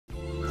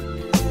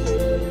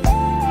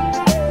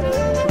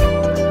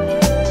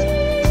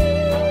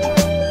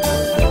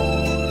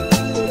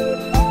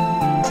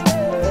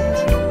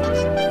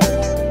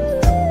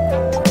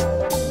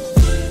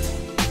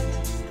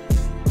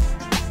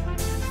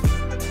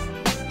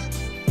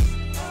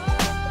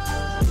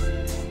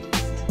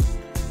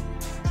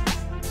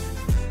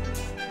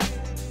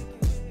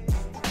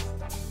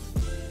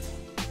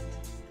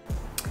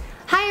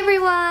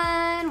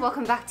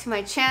welcome back to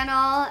my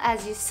channel.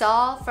 As you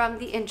saw from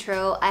the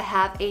intro, I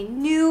have a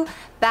new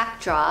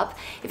backdrop.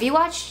 If you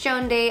watch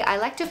Joan Day, I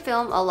like to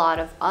film a lot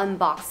of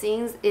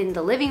unboxings in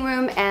the living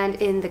room and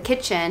in the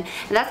kitchen,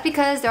 and that's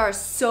because there are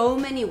so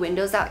many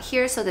windows out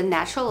here, so the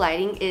natural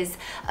lighting is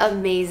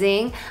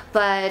amazing.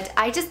 But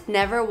I just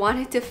never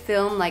wanted to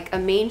film like a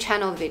main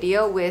channel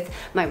video with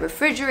my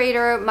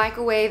refrigerator,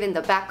 microwave in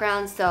the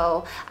background,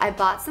 so I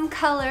bought some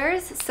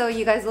colors, so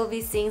you guys will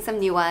be seeing some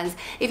new ones.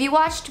 If you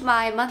watched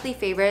my monthly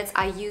favorites,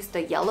 I used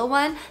the yellow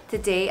one.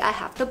 Today I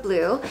have the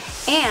blue,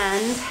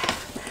 and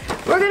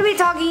we're gonna be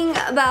talking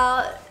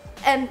about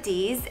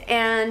Empties,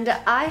 and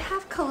I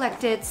have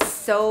collected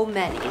so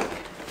many.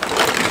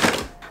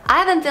 I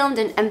haven't filmed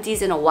in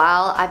Empties in a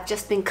while. I've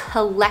just been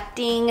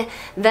collecting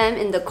them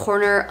in the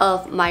corner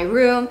of my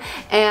room,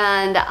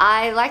 and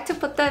I like to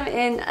put them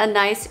in a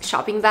nice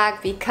shopping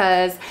bag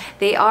because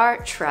they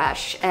are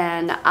trash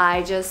and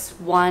I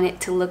just want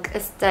it to look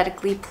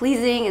aesthetically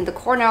pleasing in the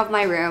corner of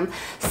my room.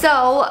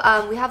 So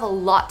we have a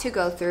lot to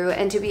go through,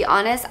 and to be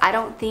honest, I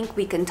don't think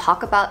we can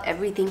talk about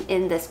everything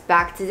in this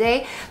bag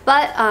today,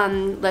 but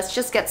let's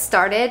just get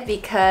started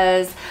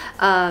because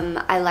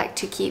I like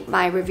to keep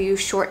my review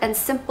short and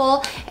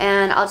simple,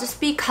 and I'll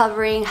just be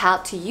covering how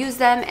to use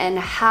them and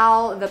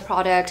how the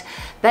product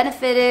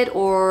benefited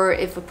or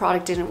if the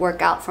product didn't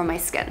work out for my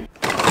skin.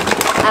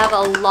 I have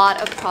a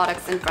lot of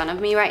products in front of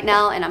me right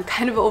now and I'm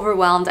kind of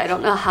overwhelmed. I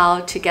don't know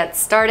how to get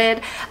started,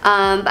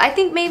 but I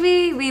think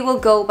maybe we will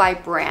go by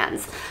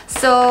brands.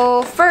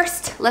 So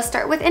first, let's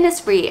start with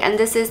Innisfree, and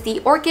this is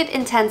the Orchid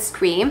Intense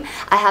Cream.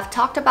 I have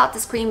talked about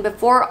this cream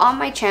before on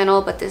my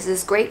channel, but this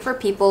is great for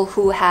people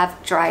who have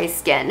dry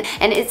skin,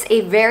 and it's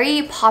a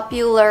very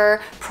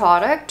popular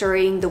product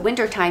during the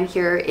winter time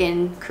here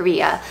in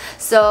Korea.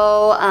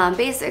 So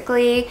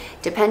basically,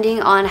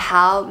 depending on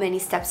how many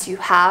steps you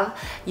have,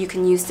 you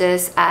can use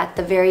this at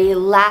the very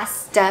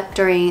last step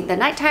during the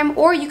nighttime,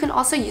 or you can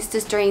also use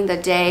this during the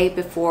day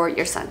before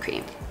your sun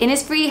cream.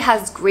 Innisfree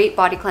has great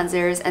body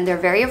cleansers and they're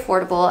very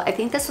affordable. I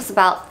think this was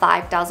about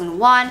 5,000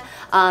 won.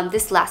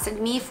 This lasted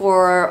me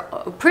for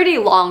a pretty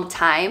long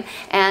time,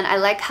 and I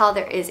like how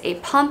there is a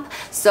pump.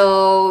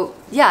 So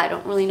yeah, I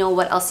don't really know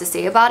what else to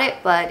say about it,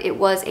 but it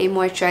was a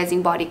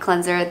moisturizing body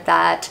cleanser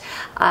that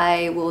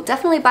I will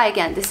definitely buy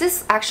again. This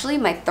is actually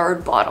my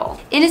third bottle.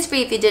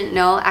 Innisfree, if you didn't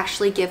know,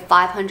 actually give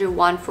 500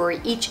 won for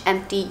each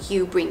empty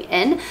you bring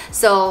in.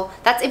 So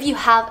that's if you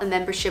have a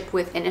membership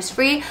with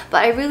Innisfree,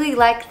 but I really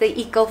like the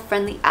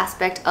eco-friendly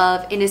aspect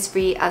of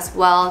Innisfree as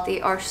well.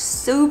 They are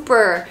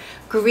super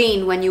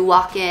green when you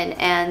walk in,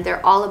 and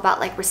they're all about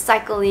like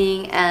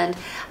recycling, and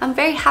I'm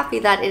very happy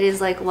that it is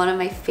like one of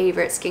my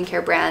favorite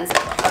skincare brands.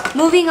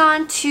 Moving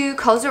on to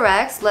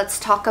COSRX, let's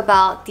talk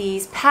about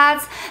these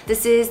pads.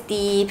 This is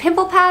the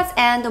pimple pads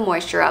and the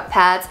moisture up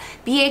pads,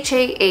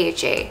 BHA,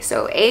 AHA.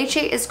 So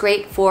AHA is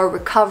great for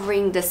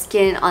recovering the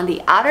skin on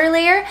the outer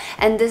layer,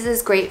 and this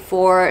is great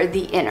for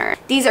the inner.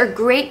 These are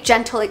great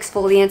gentle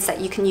exfoliants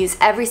that you can use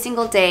every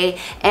single day,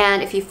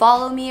 and if you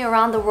follow me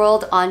around the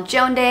world on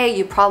Joan Day,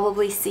 you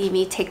probably see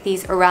me take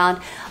these around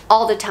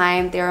all the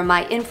time. They are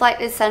my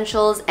in-flight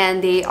essentials,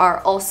 and they are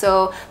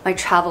also my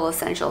travel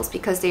essentials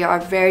because they are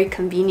very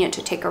convenient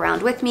to take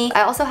around with me.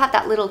 I also have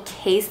that little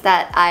case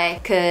that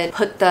I could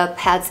put the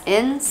pads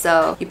in,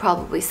 so you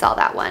probably saw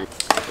that one.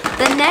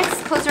 The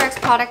next COSRX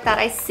product that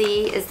I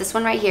see is this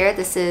one right here.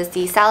 This is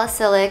the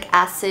Salicylic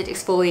Acid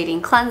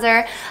Exfoliating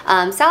Cleanser.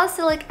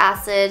 Salicylic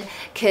acid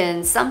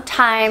can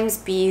sometimes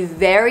be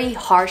very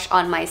harsh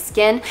on my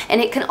skin,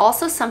 and it can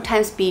also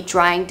sometimes be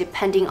drying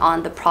depending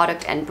on the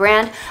product and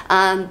brand.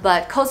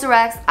 But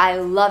COSRX, I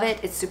love it.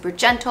 It's super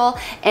gentle,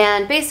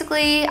 and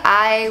basically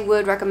I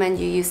would recommend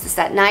you use this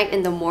at night.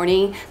 In the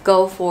morning,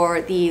 go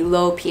for the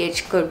low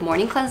pH Good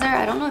Morning Cleanser.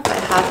 I don't know if I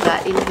have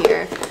that in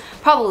here.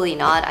 Probably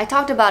not. I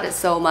talked about it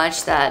so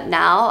much that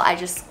now I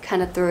just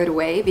kind of throw it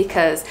away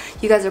because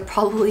you guys are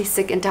probably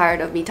sick and tired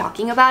of me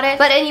talking about it.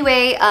 But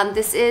anyway,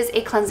 this is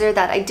a cleanser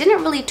that I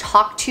didn't really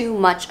talk too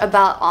much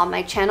about on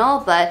my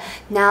channel, but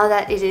now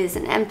that it is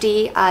an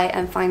empty, I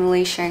am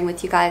finally sharing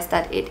with you guys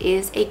that it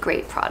is a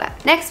great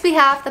product. Next, we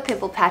have the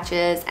pimple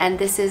patches, and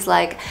this is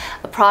like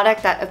a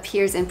product that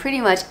appears in pretty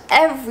much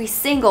every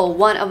single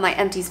one of my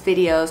empties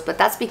videos, but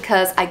that's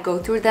because I go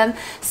through them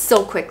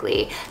so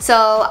quickly.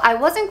 So I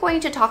wasn't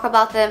going to talk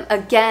about them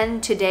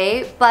again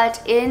today,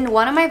 but in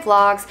one of my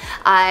vlogs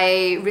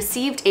I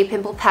received a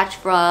pimple patch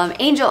from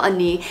Angel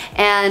Unni,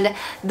 and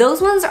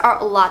those ones are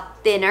a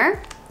lot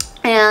thinner,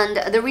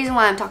 and the reason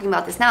why I'm talking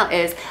about this now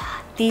is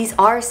these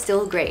are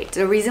still great.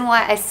 The reason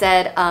why I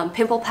said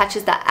pimple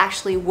patches that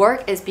actually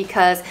work is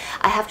because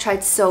I have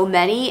tried so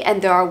many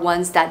and there are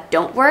ones that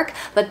don't work,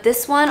 but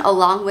this one,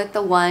 along with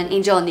the one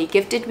Angel Unni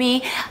gifted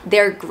me,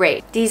 they're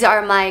great. These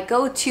are my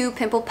go-to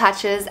pimple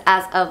patches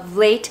as of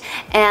late,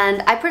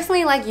 and I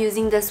personally like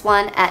using this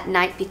one at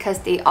night because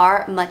they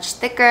are much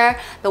thicker.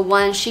 The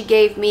one she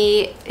gave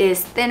me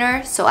is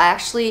thinner, so I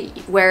actually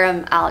wear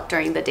them out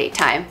during the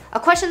daytime. A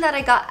question that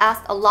I got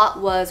asked a lot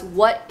was,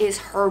 what is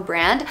her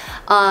brand?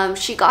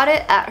 She got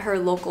it at her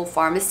local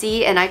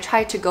pharmacy and I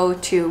tried to go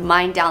to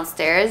mine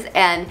downstairs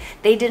and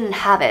they didn't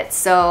have it.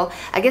 So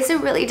I guess it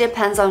really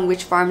depends on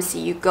which pharmacy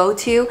you go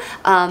to,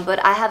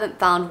 but I haven't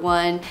found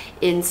one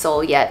in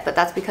Seoul yet, but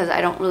that's because I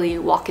don't really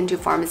walk into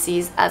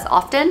pharmacies as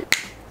often.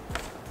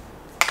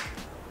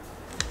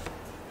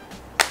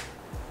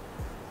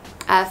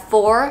 I have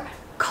 4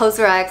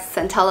 CosRX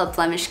Centella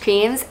Blemish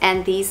creams,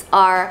 and these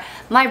are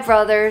my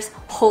brother's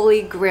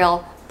holy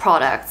grail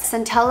products.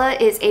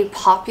 Centella is a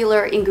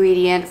popular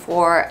ingredient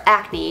for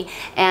acne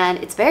and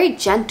it's very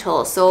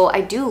gentle, so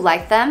I do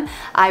like them.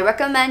 I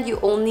recommend you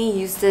only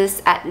use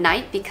this at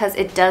night because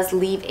it does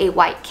leave a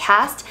white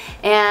cast,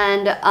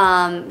 and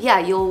yeah,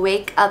 you'll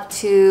wake up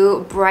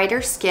to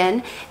brighter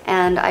skin,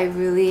 and I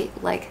really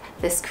like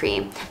this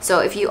cream. So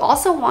if you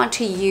also want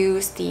to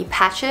use the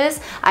patches,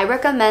 I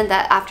recommend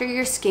that after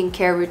your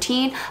skincare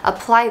routine,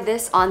 apply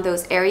this on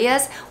those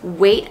areas,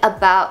 wait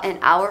about an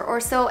hour or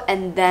so,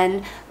 and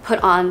then put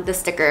on the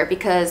sticker,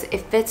 because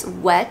if it's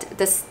wet,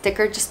 the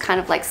sticker just kind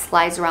of like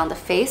slides around the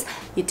face.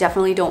 You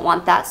definitely don't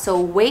want that.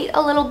 So wait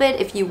a little bit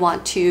if you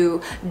want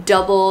to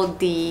double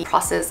the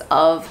process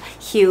of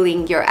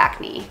healing your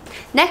acne.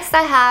 Next,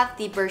 I have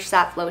the Birch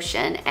Sap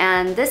Lotion,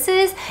 and this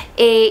is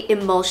a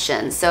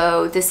emulsion.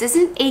 So this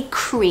isn't a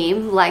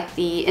cream like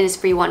the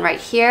Innisfree one right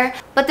here,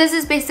 but this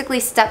is basically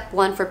step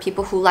 1 for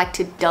people who like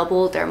to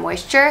double their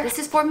moisture. This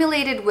is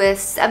formulated with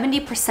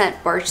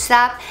 70% birch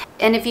sap,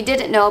 and if you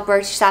didn't know,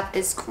 birch sap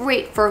is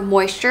great for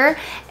moisture,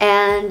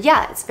 and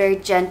yeah, it's very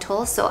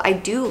gentle, so I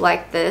do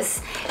like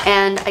this.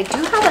 And I do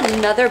have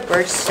another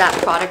birch sap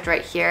product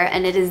right here,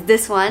 and it is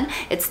this one.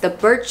 It's the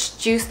Birch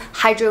Juice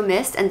Hydro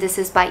Mist, and this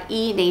is by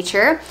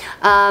Nature.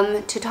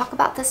 To talk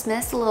about this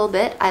mist a little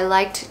bit, I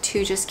liked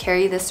to just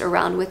carry this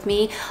around with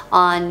me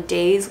on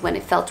days when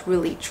it felt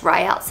really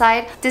dry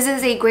outside. This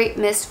is a great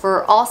mist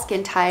for all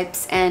skin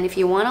types, and if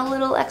you want a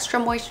little extra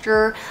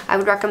moisture, I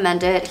would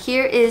recommend it.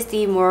 Here is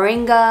the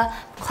Moringa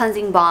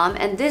Cleansing Balm,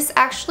 and this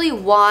actually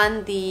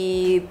won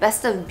the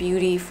Best of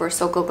Beauty for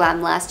Soko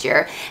Glam last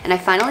year, and I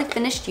finally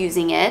finished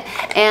using it.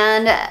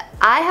 And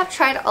I have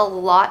tried a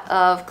lot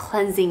of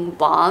cleansing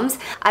balms.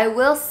 I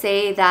will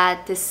say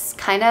that this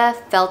kind of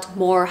felt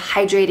more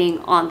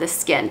hydrating on the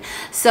skin.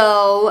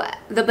 So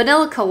the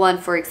Banilica one,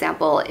 for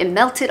example, it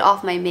melted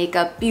off my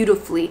makeup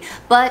beautifully,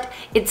 but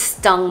it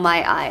stung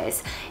my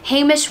eyes.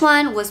 Hamish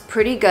one was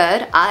pretty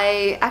good.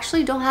 I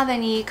actually don't have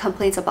any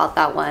complaints about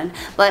that one,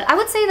 but I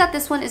would say that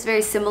this one is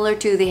very similar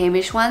to the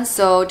Hamish one,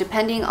 so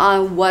depending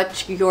on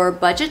what your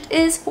budget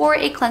is for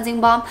a cleansing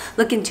balm,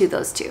 look into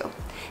those two.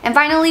 And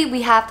finally,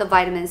 we have the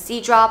vitamin C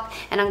drop,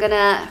 and I'm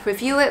gonna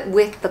review it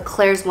with the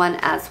Klairs one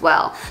as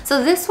well.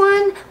 So this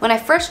one, when I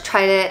first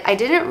tried it, I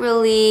didn't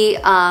really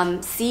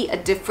see a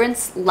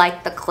difference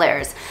like the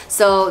Klairs.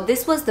 So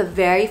this was the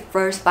very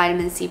first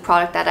vitamin C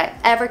product that I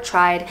ever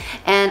tried,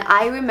 and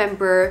I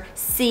remember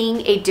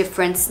seeing a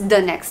difference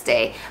the next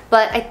day.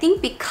 But I think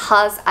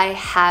because I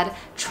had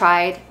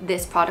tried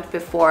this product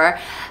before,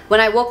 when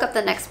I woke up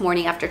the next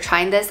morning after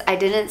trying this, I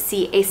didn't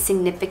see a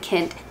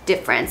significant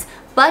difference.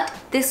 But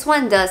this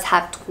one does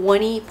have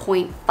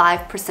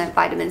 20.5%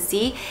 vitamin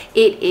C.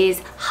 It is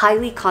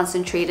highly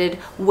concentrated,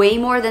 way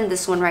more than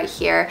this one right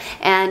here.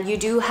 And you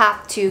do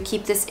have to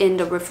keep this in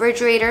the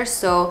refrigerator,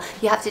 so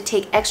you have to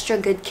take extra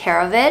good care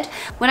of it.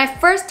 When I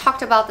first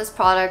talked about this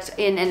product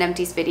in an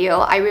Empties video,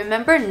 I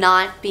remember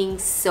not being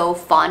so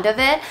fond of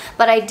it,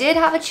 but I did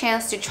have a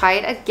chance to try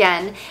it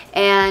again.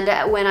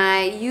 And when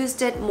I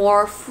used it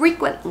more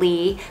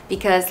frequently,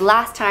 because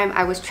last time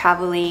I was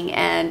traveling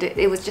and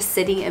it was just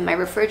sitting in my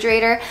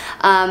refrigerator,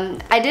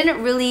 I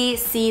didn't really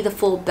see the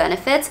full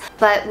benefits,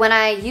 but when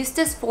I used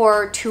this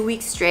for 2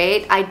 weeks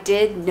straight, I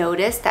did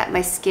notice that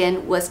my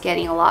skin was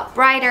getting a lot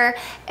brighter,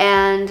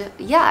 and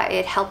yeah,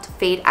 it helped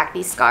fade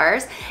acne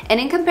scars. And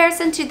in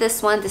comparison to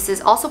this one, this is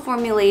also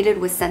formulated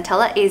with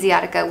Centella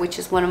Asiatica, which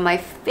is one of my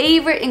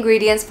favorite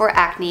ingredients for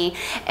acne,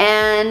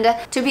 and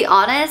to be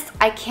honest,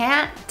 I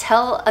can't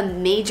tell a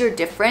major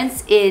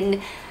difference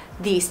in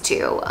these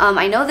two.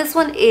 I know this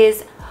one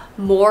is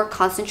more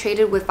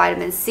concentrated with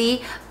vitamin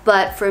C,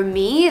 but for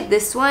me,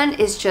 this one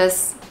is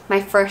just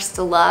my first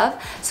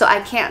love. So I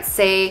can't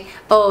say,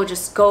 oh,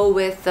 just go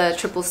with the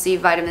Triple C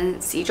vitamin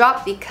C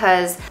drop,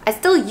 because I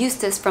still use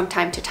this from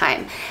time to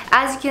time.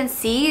 As you can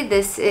see,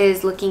 this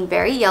is looking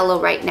very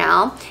yellow right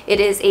now.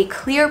 It is a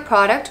clear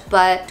product,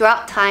 but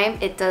throughout time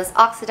it does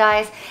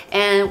oxidize,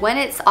 and when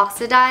it's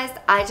oxidized,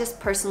 I just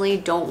personally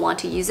don't want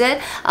to use it.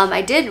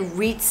 I did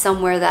read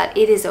somewhere that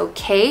it is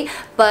okay,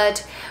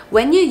 but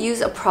when you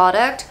use a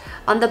product,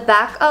 on the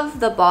back of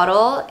the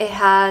bottle, it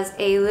has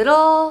a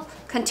little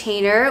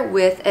container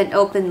with an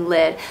open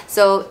lid.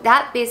 So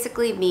that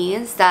basically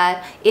means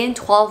that in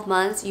 12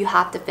 months you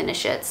have to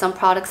finish it. Some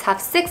products have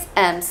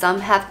 6M, some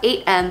have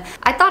 8M.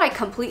 I thought I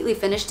completely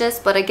finished this,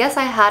 but I guess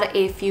I had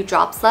a few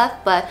drops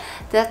left, but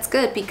that's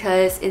good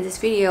because in this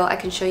video I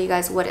can show you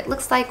guys what it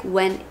looks like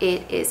when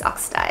it is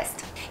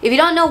oxidized. If you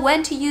don't know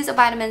when to use a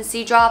vitamin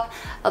C drop,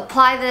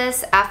 apply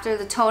this after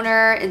the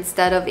toner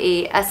instead of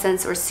a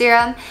essence or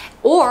serum,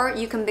 or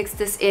you can mix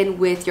this in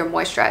with your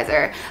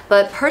moisturizer.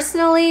 But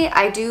personally,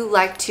 I do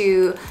like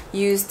to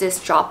use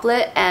this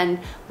droplet and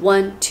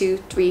 1, 2,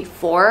 3,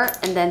 4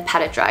 and then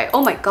pat it dry.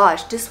 Oh my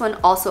gosh, this one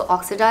also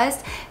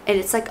oxidized and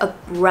it's like a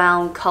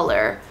brown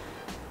color.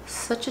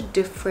 Such a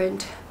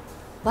different,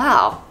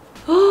 wow.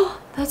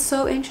 Oh, that's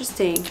so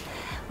interesting.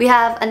 We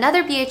have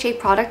another BHA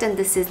product and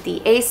this is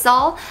the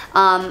A-Sol.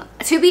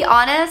 To be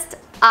honest,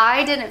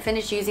 I didn't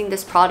finish using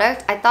this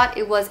product. I thought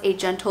it was a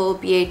gentle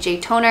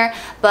BHA toner,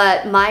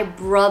 but my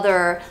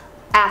brother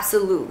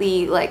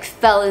absolutely like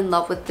fell in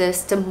love with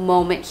this the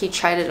moment he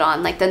tried it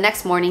on. Like the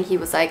next morning he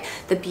was like,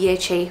 the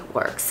BHA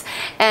works.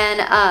 And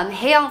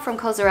Haeyoung from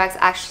COSRX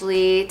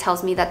actually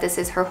tells me that this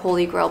is her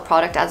holy grail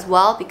product as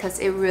well because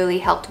it really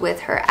helped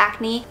with her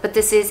acne. But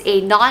this is a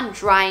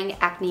non-drying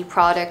acne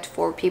product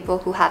for people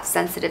who have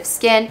sensitive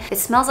skin. It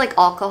smells like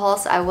alcohol,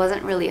 so I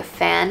wasn't really a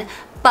fan,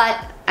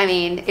 but I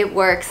mean it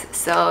works,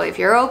 so if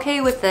you're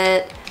okay with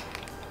it,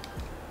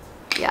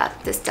 yeah,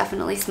 this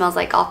definitely smells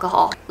like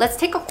alcohol. Let's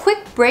take a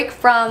quick break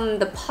from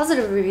the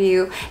positive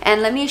review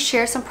and let me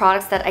share some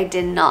products that I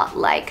did not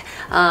like.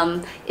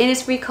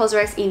 Innisfree,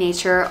 COSRX,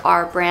 eNature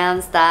are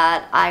brands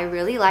that I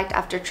really liked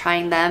after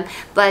trying them,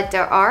 but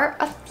there are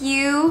a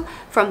few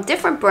from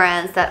different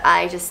brands that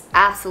I just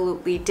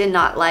absolutely did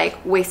not like.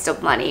 Waste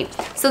of money.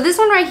 So this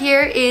one right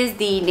here is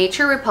the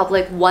Nature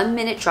Republic 1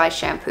 Minute Dry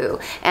Shampoo,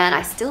 and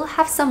I still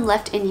have some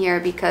left in here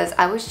because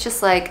I was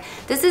just like,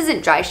 this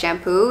isn't dry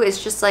shampoo,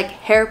 it's just like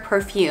hair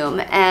perfume.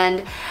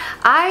 And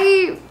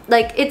I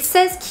like, it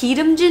says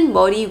기름진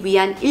머리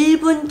위한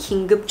 1분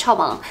긴급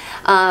처방.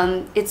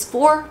 It's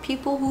for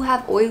people who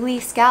have oily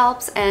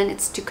scalps and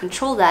it's to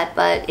control that,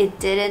 but it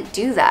didn't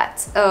do that.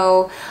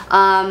 So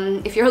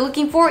if you're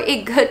looking for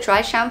a good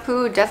dry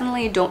shampoo,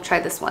 definitely don't try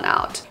this one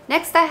out.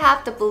 Next I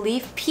have the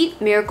Believe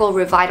Peat Miracle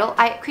Revital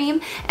Eye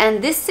Cream,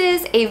 and this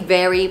is a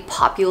very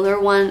popular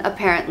one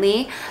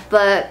apparently,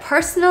 but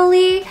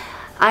personally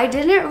I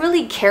didn't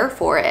really care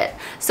for it.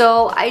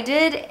 So I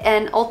did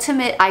an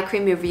ultimate eye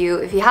cream review.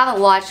 If you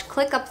haven't watched,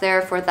 click up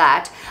there for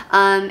that.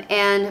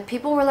 And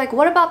people were like,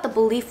 what about the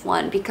Belief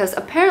one? Because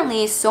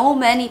apparently so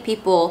many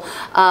people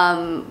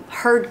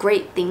heard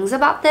great things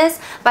about this.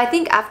 But I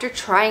think after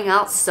trying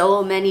out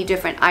so many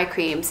different eye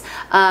creams,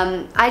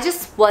 I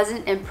just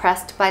wasn't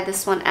impressed by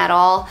this one at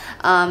all.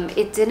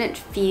 It didn't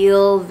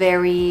feel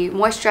very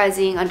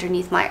moisturizing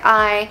underneath my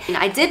eye. And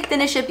I did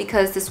finish it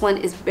because this one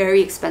is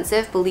very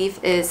expensive.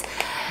 Belief is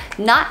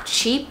not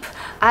cheap.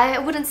 I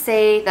wouldn't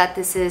say that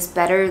this is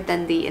better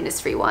than the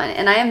Innisfree one,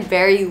 and I am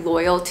very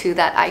loyal to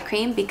that eye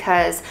cream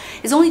because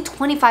it's only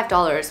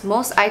 $25.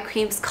 Most eye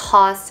creams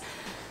cost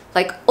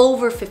like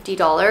over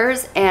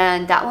 $50,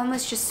 and that one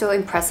was just so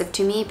impressive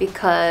to me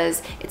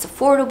because it's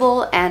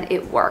affordable and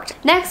it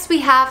worked. Next we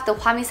have the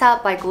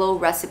Hwamisa by Glow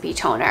Recipe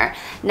Toner.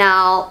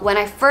 Now when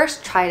I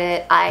first tried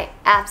it, I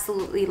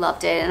absolutely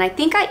loved it, and I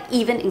think I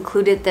even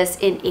included this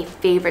in a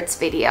favorites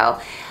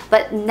video.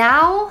 But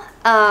now,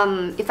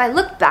 if I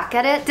look back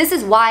at it, this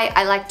is why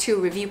I like to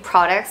review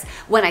products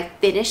when I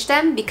finish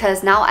them,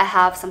 because now I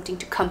have something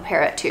to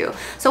compare it to.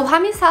 So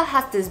Hwamisa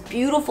has this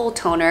beautiful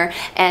toner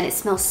and it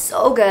smells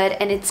so good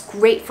and it's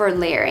great for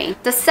layering.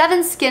 The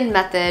 7 skin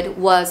method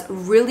was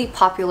really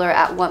popular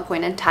at one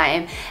point in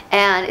time,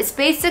 and it's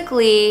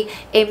basically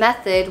a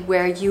method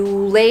where you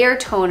layer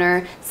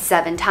toner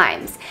 7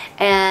 times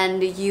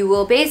and you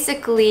will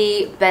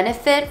basically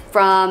benefit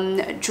from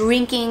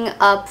drinking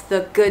up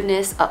the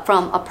goodness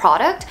from a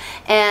product,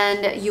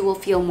 and you will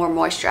feel more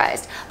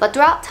moisturized. But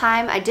throughout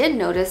time, I did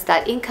notice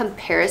that in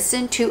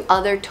comparison to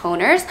other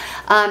toners,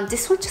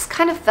 this one just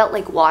kind of felt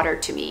like water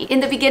to me. In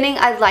the beginning,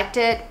 I liked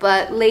it,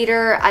 but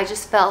later I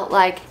just felt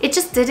like it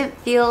just didn't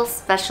feel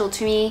special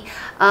to me.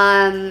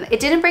 It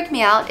didn't break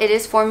me out. It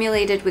is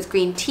formulated with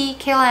green tea,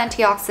 kale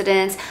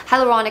antioxidants,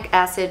 hyaluronic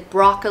acid,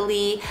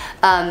 broccoli,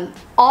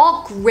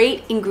 all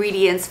great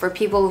ingredients for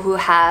people who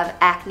have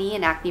acne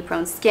and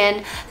acne-prone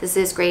skin. This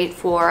is great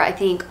for, I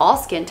think, all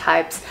skin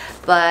types,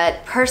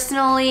 but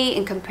personally,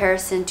 in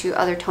comparison to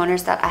other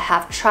toners that I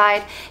have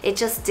tried, it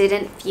just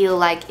didn't feel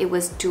like it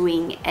was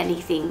doing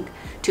anything,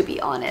 to be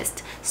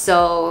honest.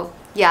 So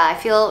yeah, I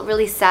feel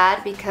really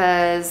sad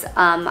because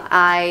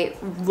I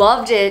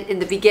loved it in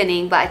the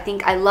beginning, but I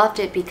think I loved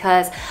it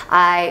because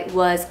I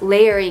was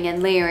layering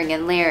and layering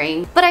and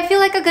layering. But I feel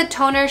like a good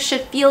toner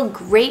should feel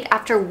great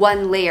after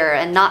 1 layer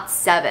and not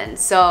 7.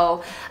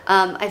 So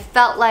I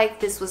felt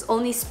like this was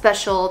only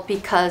special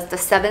because the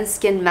 7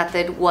 skin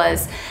method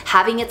was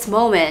having its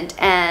moment,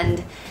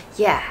 and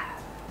yeah,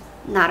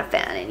 not a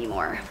fan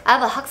anymore. I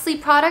have a Huxley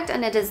product,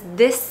 and it is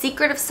this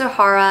Secret of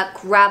Sahara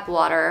Grab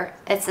Water.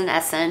 It's an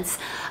essence.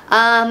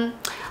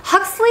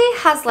 Huxley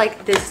has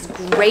like this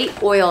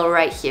great oil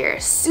right here,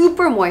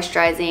 super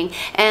moisturizing,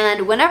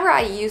 and whenever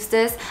I use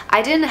this,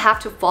 I didn't have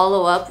to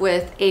follow up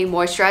with a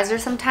moisturizer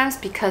sometimes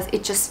because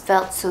it just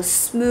felt so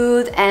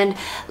smooth and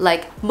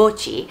like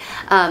mochi.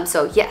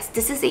 So yes,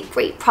 this is a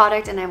great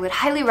product and I would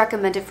highly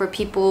recommend it for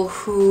people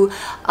who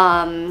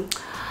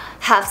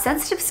have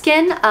sensitive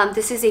skin,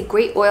 this is a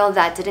great oil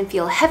that didn't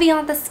feel heavy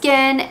on the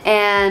skin,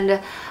 and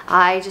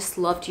I just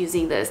loved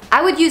using this.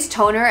 I would use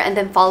toner and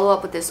then follow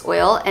up with this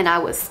oil, and I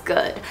was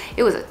good.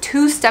 It was a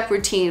two-step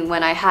routine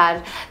when I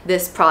had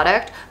this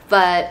product.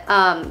 But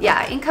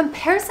yeah, in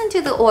comparison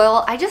to the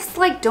oil, I just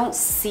like don't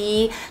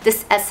see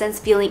this essence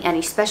feeling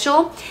any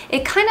special.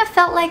 It kind of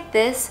felt like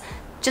this,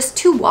 just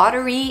too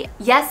watery.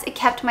 Yes, it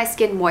kept my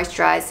skin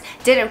moisturized,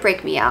 didn't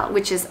break me out,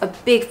 which is a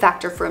big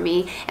factor for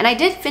me. And I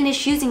did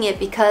finish using it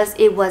because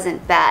it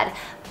wasn't bad.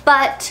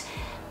 But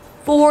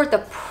for the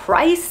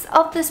price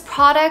of this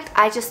product,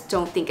 I just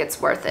don't think it's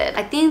worth it.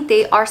 I think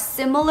they are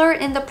similar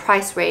in the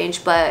price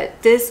range,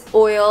 but this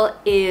oil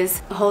is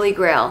holy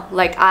grail.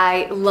 Like,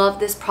 I love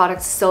this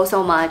product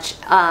so much.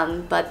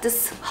 But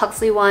this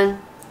Huxley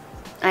one,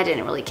 I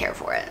didn't really care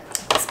for it.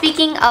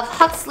 Speaking of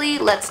Huxley,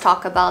 let's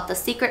talk about the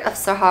Secret of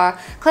Sahar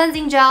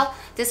cleansing gel.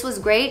 This was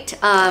great.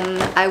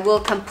 I will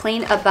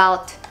complain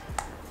about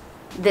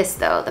this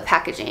though, the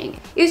packaging.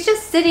 It was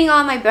just sitting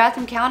on my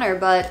bathroom counter,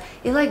 but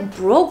it like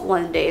broke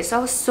one day, so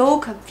I was so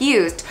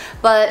confused.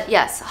 But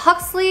yes,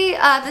 Huxley,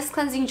 this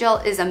cleansing gel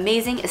is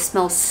amazing. It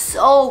smells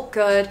so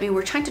good. I mean,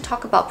 we're trying to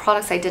talk about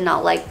products I did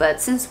not like,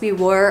 but since we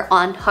were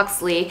on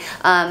Huxley,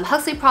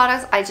 Huxley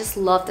products, I just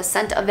love the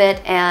scent of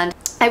it, and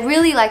I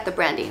really like the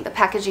branding. The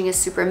packaging is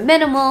super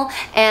minimal,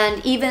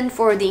 and even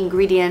for the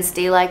ingredients,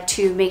 they like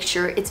to make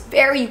sure it's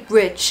very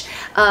rich.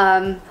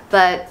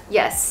 But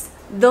yes,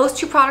 those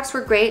two products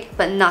were great,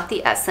 but not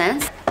the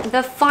essence.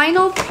 The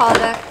final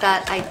product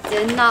that I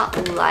did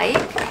not like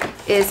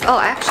is, oh,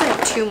 I actually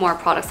have two more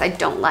products I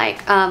don't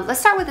like. Let's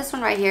start with this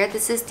one right here.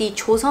 This is the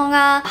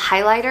Choseonga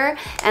highlighter,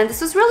 and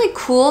this was really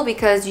cool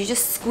because you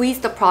just squeeze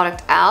the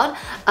product out.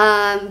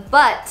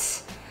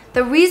 But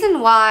the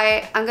reason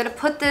why I'm gonna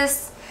put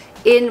this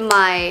in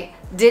my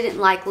didn't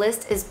like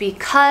list is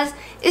because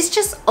it's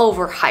just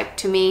overhyped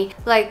to me.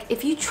 Like,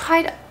 if you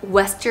tried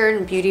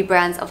Western beauty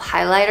brands of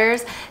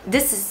highlighters,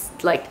 this is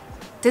like,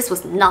 this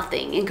was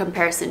nothing in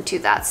comparison to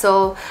that.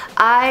 So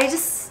I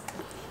just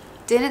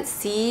didn't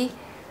see,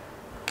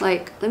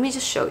 like, let me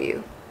just show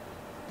you.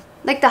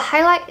 Like, the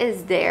highlight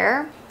is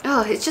there.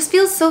 Oh, it just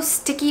feels so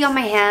sticky on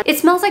my hand. It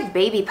smells like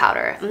baby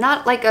powder. I'm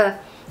not like a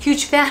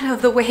huge fan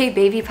of the way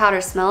baby powder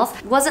smells.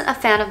 Wasn't a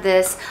fan of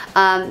this.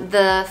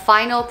 The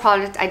final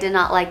product I did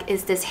not like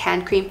is this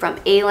hand cream from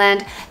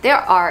A-Land. There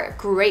are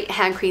great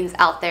hand creams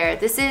out there.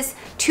 This is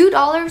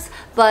 $2,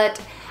 but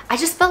I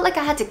just felt like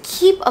I had to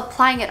keep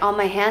applying it on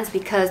my hands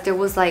because there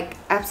was like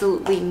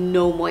absolutely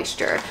no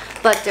moisture.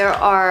 But there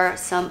are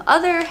some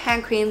other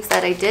hand creams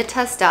that I did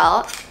test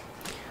out.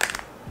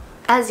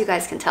 As you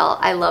guys can tell,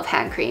 I love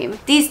hand cream.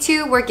 These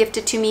two were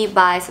gifted to me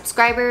by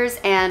subscribers,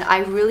 and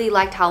I really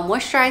liked how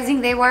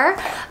moisturizing they were.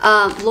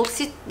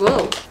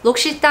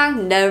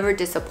 Lokshitang never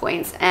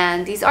disappoints,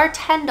 and these are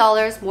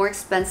 $10 more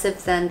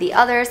expensive than the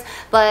others,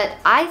 but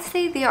I'd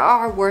say they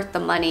are worth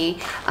the money.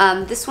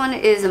 This one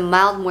is a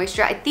mild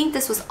moisture. I think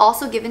this was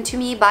also given to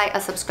me by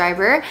a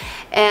subscriber,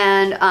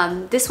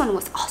 and this one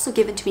was also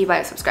given to me by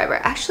a subscriber.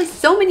 Actually,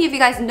 so many of you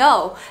guys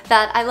know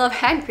that I love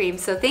hand cream,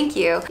 so thank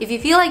you. If you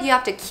feel like you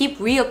have to keep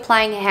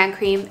reapplying a hand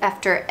cream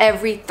after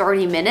every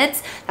 30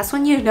 minutes, that's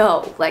when you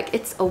know, like,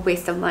 it's a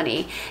waste of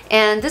money.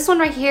 And this one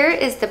right here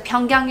is the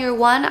Pyeonggangyu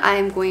one.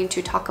 I'm going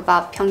to talk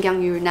about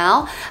Pyeonggangyu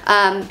now.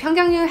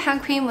 Pyeonggangyu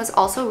hand cream was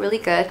also really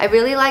good. I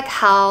really like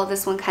how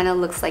this one kind of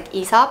looks like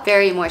Aesop,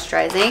 very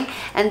moisturizing.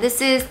 And this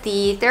is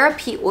the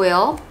therapy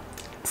oil.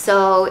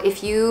 So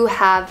if you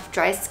have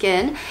dry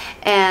skin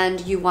and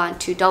you want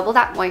to double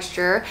that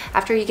moisture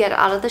after you get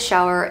out of the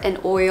shower, an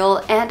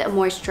oil and a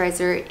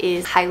moisturizer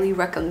is highly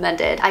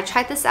recommended. I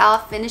tried this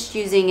out, finished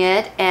using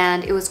it,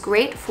 and it was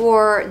great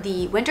for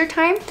the winter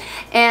time.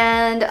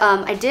 And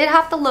I did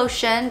have the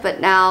lotion, but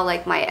now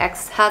like my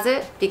ex has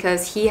it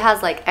because he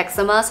has like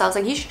eczema. So I was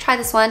like, you should try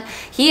this one.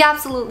 He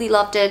absolutely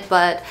loved it,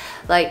 but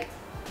like,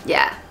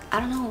 yeah. I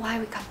don't know why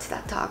we got to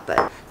that talk,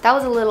 but that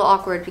was a little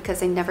awkward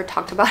because I never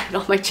talked about it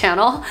on my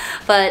channel.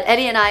 But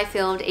Eddie and I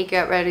filmed a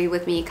Get Ready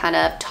With Me kind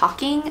of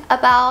talking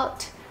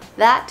about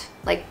that,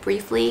 like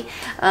briefly.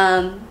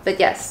 But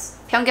yes,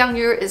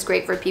 Pyeonggangyu is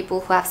great for people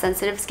who have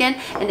sensitive skin,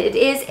 and it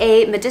is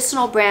a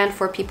medicinal brand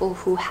for people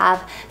who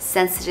have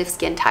sensitive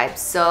skin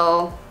types.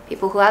 So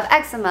people who have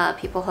eczema,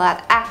 people who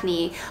have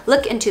acne,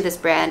 look into this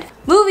brand.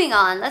 Moving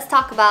on, let's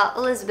talk about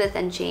Elizabeth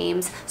and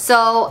James.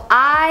 So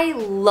I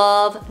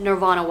love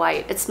Nirvana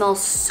White. It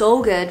smells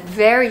so good,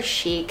 very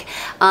chic.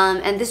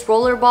 And this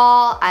roller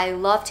ball, I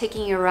love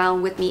taking it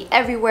around with me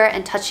everywhere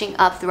and touching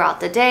up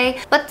throughout the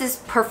day. But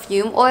this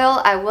perfume oil,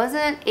 I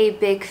wasn't a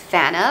big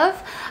fan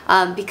of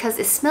because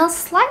it smells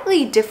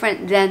slightly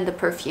different than the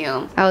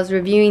perfume. I was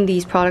reviewing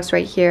these products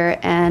right here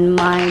and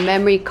my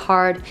memory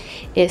card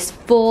is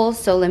full,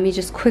 so let me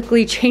just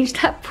quickly change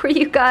that for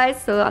you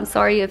guys. So I'm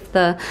sorry if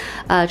the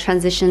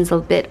transition's a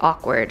bit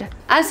awkward.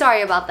 I'm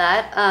sorry about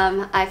that.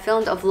 I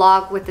filmed a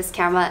vlog with this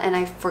camera and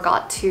I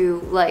forgot to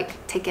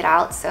like take it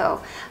out,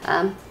 so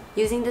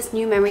using this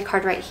new memory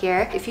card right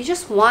here. If you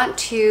just want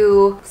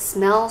to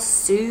smell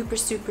super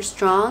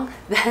strong,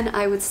 then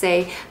I would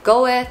say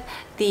go with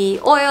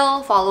the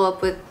oil, follow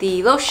up with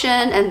the lotion,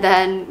 and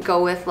then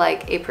go with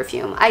like a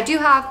perfume. I do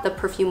have the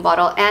perfume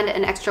bottle and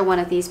an extra one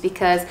of these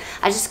because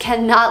I just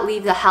cannot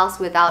leave the house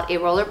without a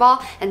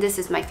rollerball, and this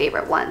is my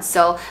favorite one.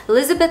 So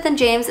Elizabeth &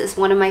 James is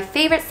one of my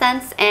favorite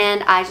scents,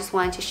 and I just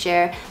wanted to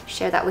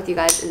share that with you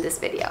guys in this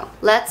video.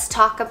 Let's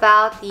talk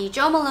about the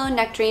Jo Malone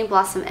Nectarine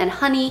Blossom and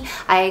Honey.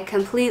 I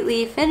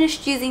completely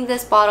finished using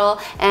this bottle,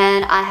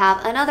 and I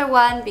have another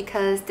one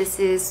because this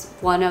is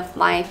one of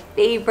my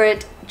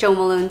favorite Jo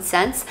Malone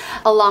scents,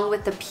 along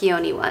with the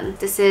peony one.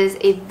 This is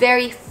a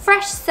very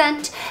fresh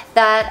scent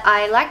that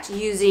I liked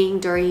using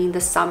during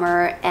the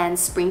summer and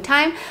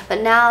springtime,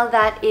 but now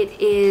that it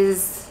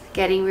is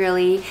getting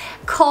really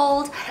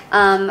cold,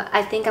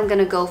 I think I'm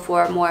gonna go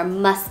for more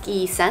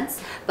musky scents.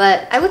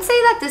 But I would say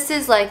that this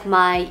is like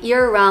my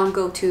year-round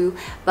go-to,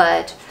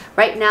 but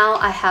right now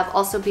I have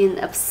also been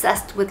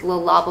obsessed with Le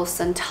Labo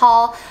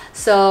Centella.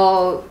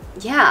 So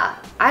yeah,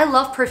 I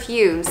love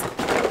perfumes.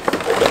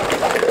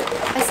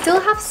 I still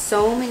have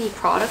so many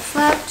products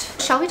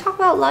left. Shall we talk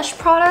about Lush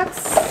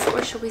products,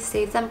 or should we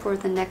save them for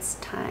the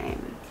next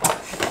time?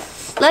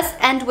 Let's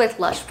end with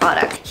Lush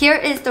product. Here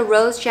is the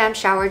Rose Jam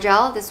Shower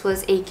Gel. This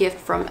was a gift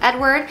from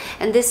Edward,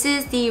 and this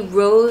is the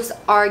Rose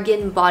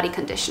Argan Body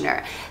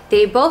Conditioner.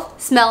 They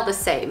both smell the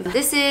same.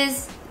 This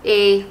is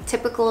a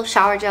typical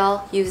shower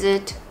gel. Use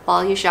it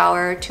while you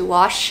shower to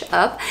wash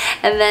up.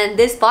 And then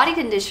this body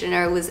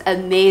conditioner was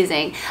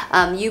amazing.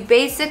 You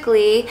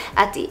basically,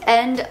 at the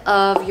end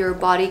of your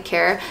body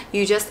care,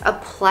 you just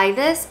apply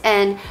this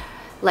and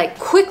like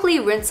quickly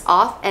rinse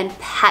off and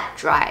pat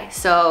dry.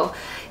 So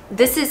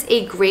this is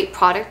a great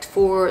product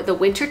for the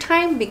winter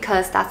time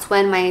because that's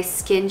when my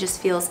skin just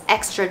feels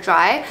extra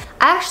dry.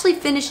 I actually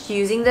finished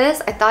using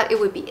this. I thought it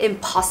would be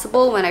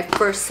impossible when I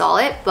first saw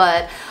it,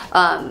 but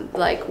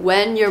like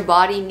when your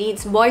body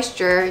needs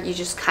moisture, you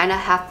just kind of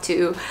have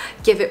to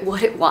give it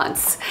what it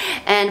wants.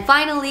 And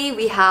finally,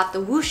 we have the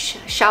Whoosh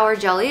Shower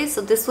Jelly. So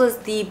this was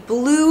the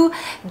blue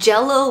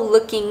jello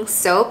looking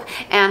soap,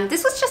 and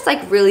this was just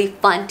like really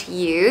fun to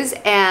use,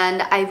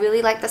 and I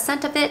really liked the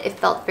scent of it. It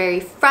felt very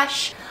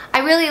fresh. I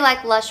really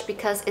like Lush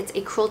because it's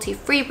a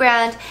cruelty-free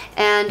brand,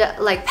 and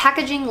like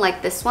packaging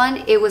like this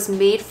one, it was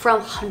made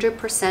from 100%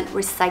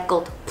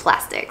 recycled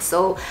plastic.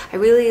 So I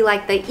really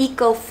like the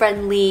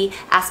eco-friendly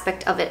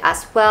aspect of it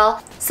as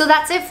well. So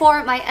that's it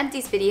for my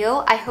Empties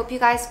video. I hope you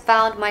guys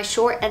found my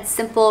short and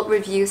simple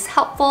reviews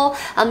helpful.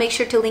 I'll make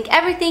sure to link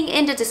everything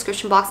in the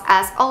description box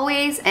as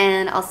always,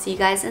 and I'll see you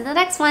guys in the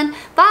next one.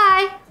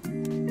 Bye!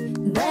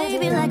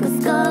 Baby, like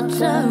a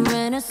sculpture,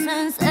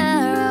 Renaissance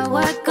era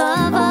work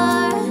of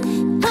art.